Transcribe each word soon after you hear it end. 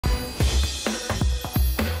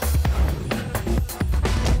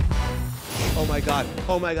God,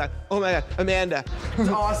 oh my God, oh my God, Amanda. It's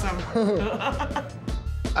awesome.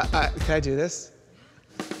 Can I do this?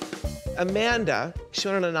 Amanda, she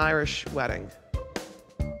went on an Irish wedding.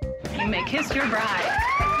 You may kiss your bride.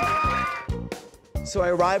 So I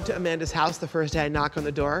arrived to Amanda's house the first day. I knock on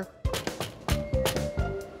the door.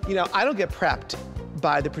 You know, I don't get prepped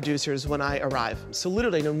by the producers when I arrive, so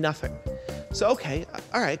literally I know nothing. So, okay,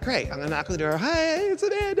 all right, great. I'm gonna knock on the door. Hi, it's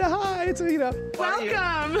Amanda, hi, it's, you know.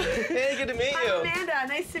 Welcome. Hey, good to meet you. Hi, Amanda,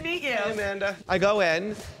 nice to meet you. Hey, Amanda. I go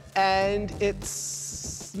in, and it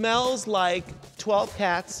smells like 12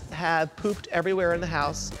 cats have pooped everywhere in the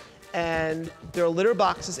house, and there are litter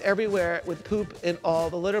boxes everywhere with poop in all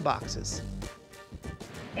the litter boxes.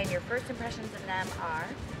 And your first impressions of them are?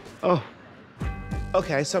 Oh.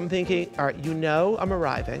 Okay, so I'm thinking, all right, you know I'm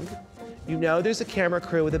arriving. You know there's a camera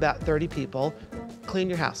crew with about 30 people. Clean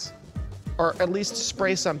your house. Or at least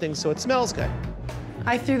spray something so it smells good.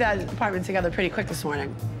 I threw that apartment together pretty quick this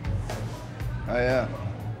morning. Oh, yeah.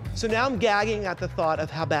 So now I'm gagging at the thought of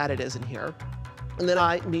how bad it is in here. And then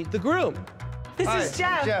I meet the groom. This is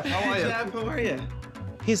Jeff. Jeff, how are you? Jeff, how are you?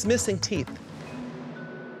 He's missing teeth.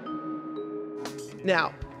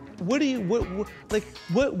 Now, what do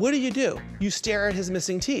you do? You stare at his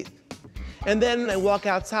missing teeth. And then I walk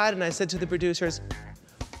outside and I said to the producers,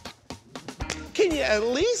 can you at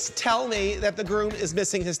least tell me that the groom is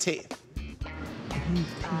missing his teeth?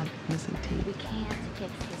 Missing teeth. We can't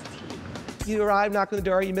fix his teeth. You arrive, knock on the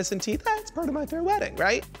door, you missing teeth? That's part of my fair wedding,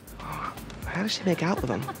 right? How does she make out with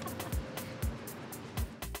him?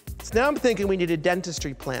 So now I'm thinking we need a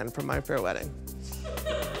dentistry plan for my fair wedding.